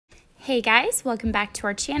Hey guys, welcome back to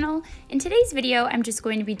our channel. In today's video, I'm just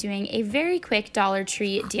going to be doing a very quick Dollar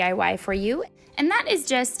Tree DIY for you, and that is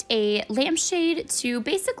just a lampshade to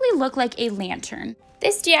basically look like a lantern.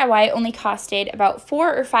 This DIY only costed about $4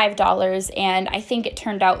 or $5, and I think it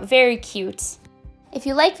turned out very cute. If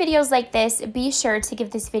you like videos like this, be sure to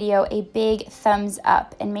give this video a big thumbs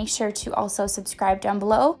up and make sure to also subscribe down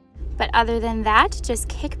below. But other than that, just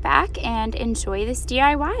kick back and enjoy this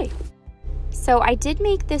DIY. So I did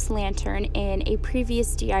make this lantern in a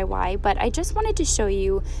previous DIY, but I just wanted to show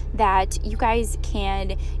you that you guys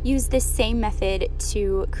can use this same method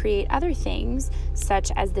to create other things,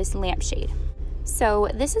 such as this lampshade. So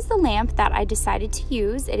this is the lamp that I decided to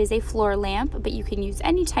use. It is a floor lamp, but you can use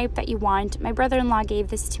any type that you want. My brother-in-law gave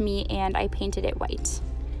this to me and I painted it white.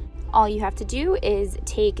 All you have to do is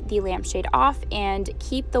take the lampshade off and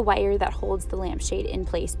keep the wire that holds the lampshade in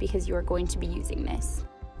place because you are going to be using this.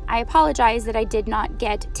 I apologize that I did not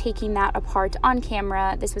get taking that apart on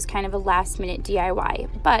camera. This was kind of a last minute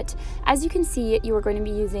DIY, but as you can see, you are going to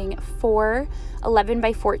be using 4 11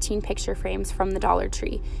 by 14 picture frames from the Dollar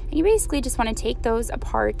Tree. And you basically just want to take those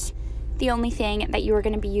apart. The only thing that you are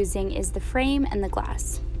going to be using is the frame and the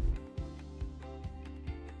glass.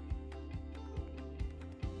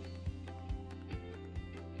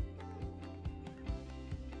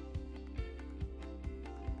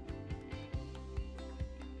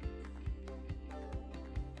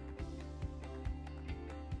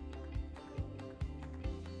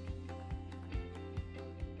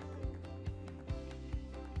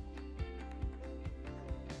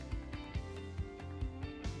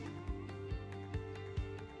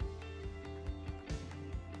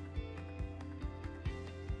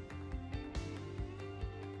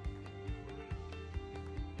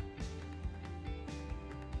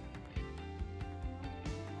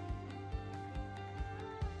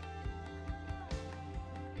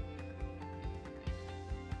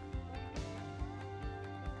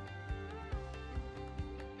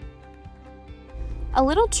 A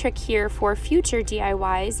little trick here for future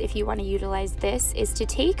DIYs, if you want to utilize this, is to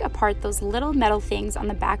take apart those little metal things on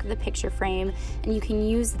the back of the picture frame, and you can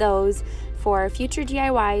use those for future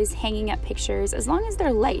DIYs, hanging up pictures. As long as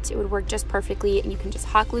they're light, it would work just perfectly, and you can just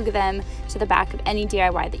hot glue them to the back of any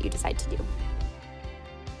DIY that you decide to do.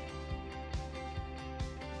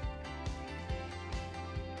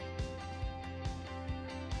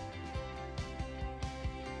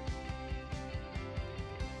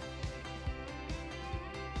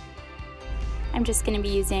 I'm just going to be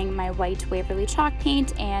using my white Waverly chalk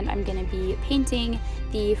paint, and I'm going to be painting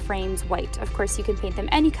the frames white. Of course, you can paint them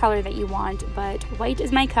any color that you want, but white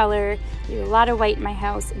is my color. I do a lot of white in my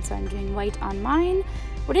house, and so I'm doing white on mine.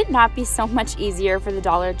 Would it not be so much easier for the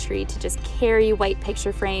Dollar Tree to just carry white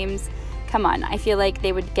picture frames? Come on, I feel like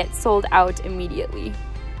they would get sold out immediately.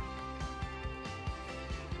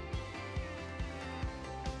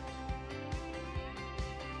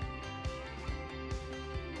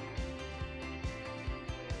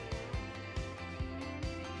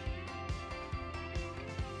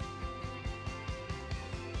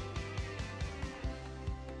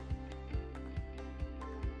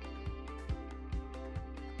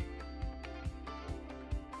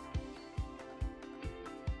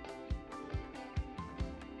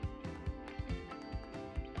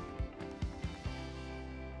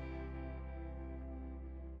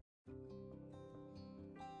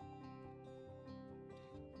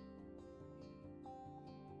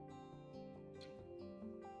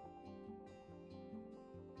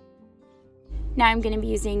 Now I'm going to be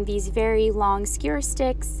using these very long skewer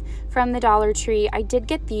sticks from the Dollar Tree. I did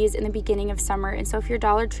get these in the beginning of summer, and so if your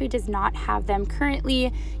Dollar Tree does not have them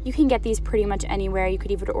currently, you can get these pretty much anywhere. You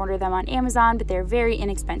could even order them on Amazon, but they're very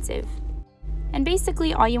inexpensive. And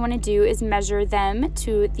basically all you want to do is measure them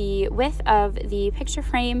to the width of the picture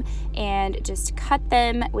frame and just cut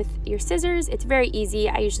them with your scissors. It's very easy.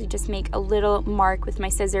 I usually just make a little mark with my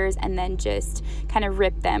scissors and then just kind of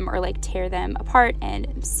rip them or like tear them apart, and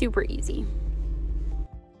it's super easy.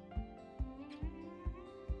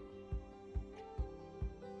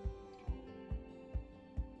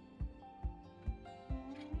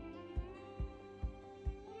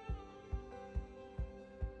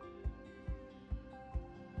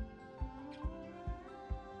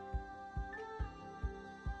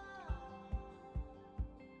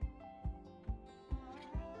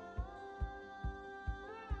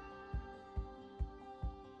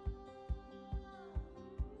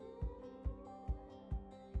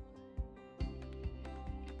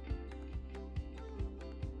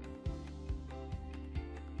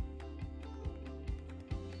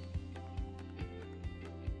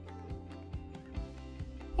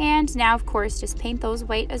 And now, of course, just paint those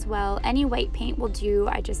white as well. Any white paint will do.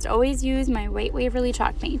 I just always use my white Waverly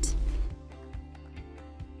chalk paint.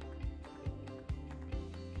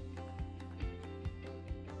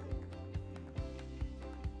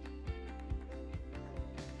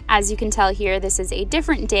 As you can tell here, this is a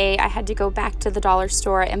different day. I had to go back to the dollar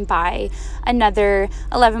store and buy another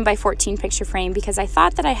 11 by 14 picture frame because I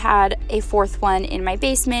thought that I had a fourth one in my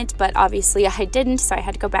basement, but obviously I didn't, so I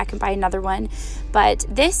had to go back and buy another one. But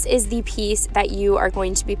this is the piece that you are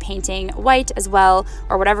going to be painting white as well,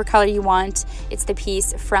 or whatever color you want. It's the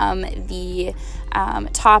piece from the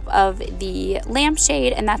top of the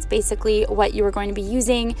lampshade, and that's basically what you are going to be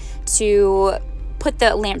using to put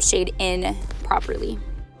the lampshade in properly.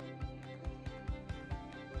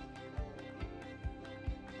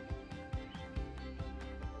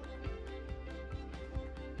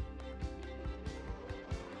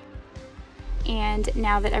 And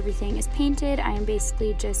now that everything is painted, I am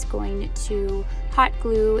basically just going to hot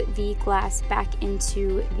glue the glass back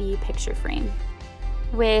into the picture frame.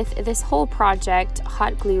 With this whole project,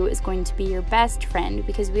 hot glue is going to be your best friend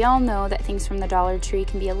because we all know that things from the Dollar Tree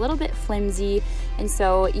can be a little bit flimsy, and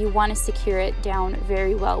so you want to secure it down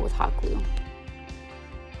very well with hot glue.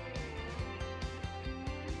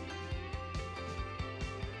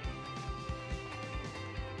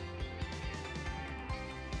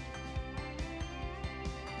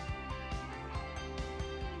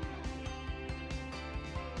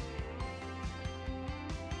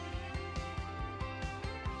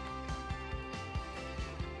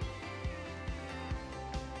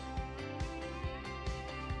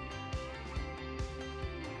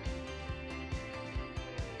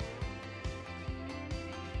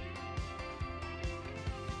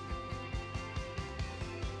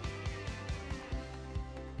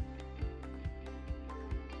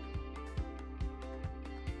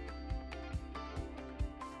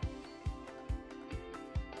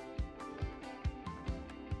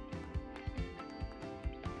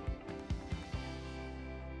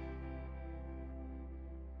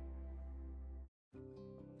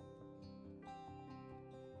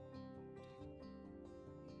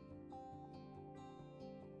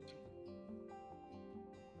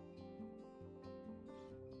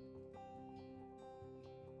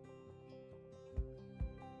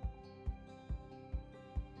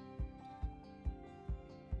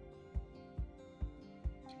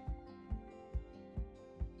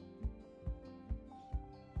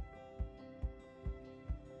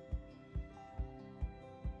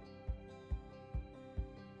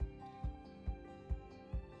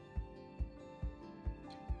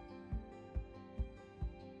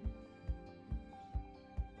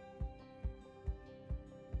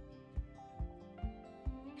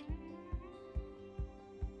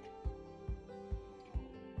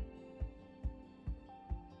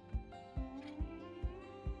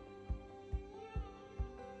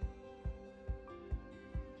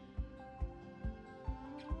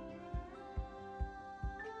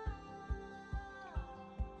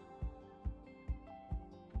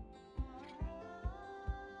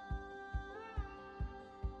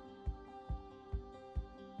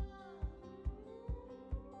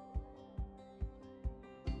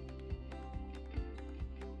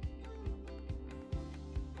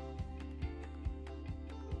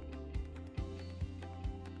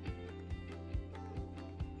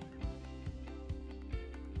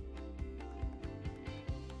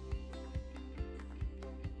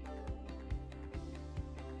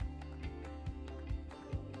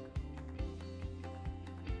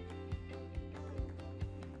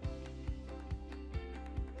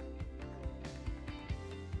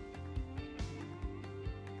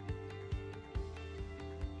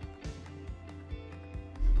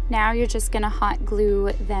 Now you're just gonna hot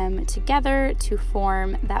glue them together to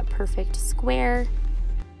form that perfect square.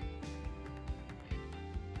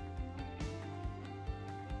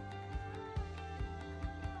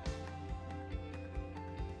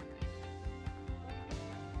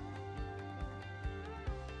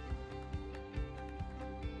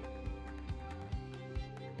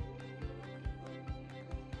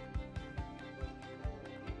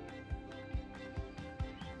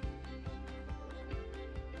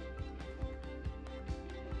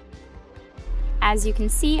 As you can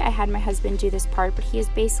see, I had my husband do this part, but he is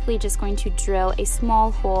basically just going to drill a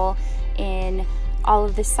small hole in all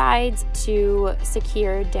of the sides to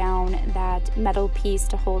secure down that metal piece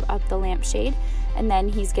to hold up the lampshade. And then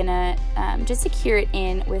he's gonna just secure it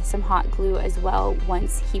in with some hot glue as well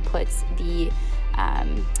once he puts the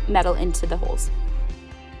metal into the holes.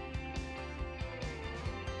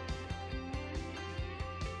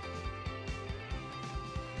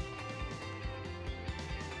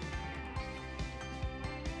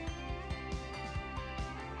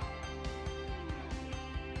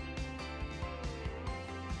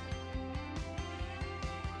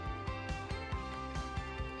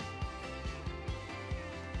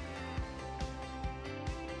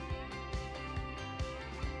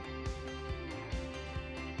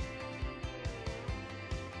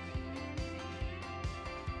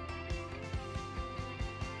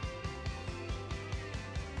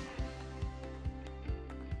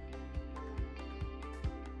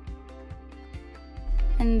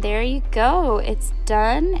 And there you go, it's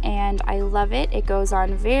done, and I love it. It goes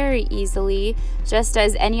on very easily, just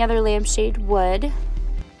as any other lampshade would.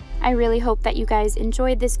 I really hope that you guys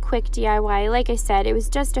enjoyed this quick DIY. Like I said, it was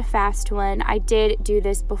just a fast one. I did do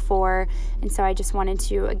this before, and so I just wanted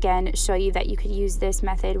to, again, show you that you could use this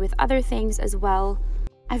method with other things as well.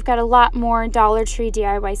 I've got a lot more Dollar Tree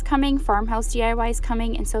DIYs coming, Farmhouse DIYs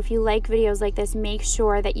coming, and so if you like videos like this, make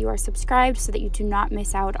sure that you are subscribed so that you do not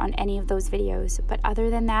miss out on any of those videos. But other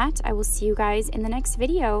than that, I will see you guys in the next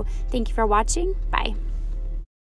video. Thank you for watching. Bye.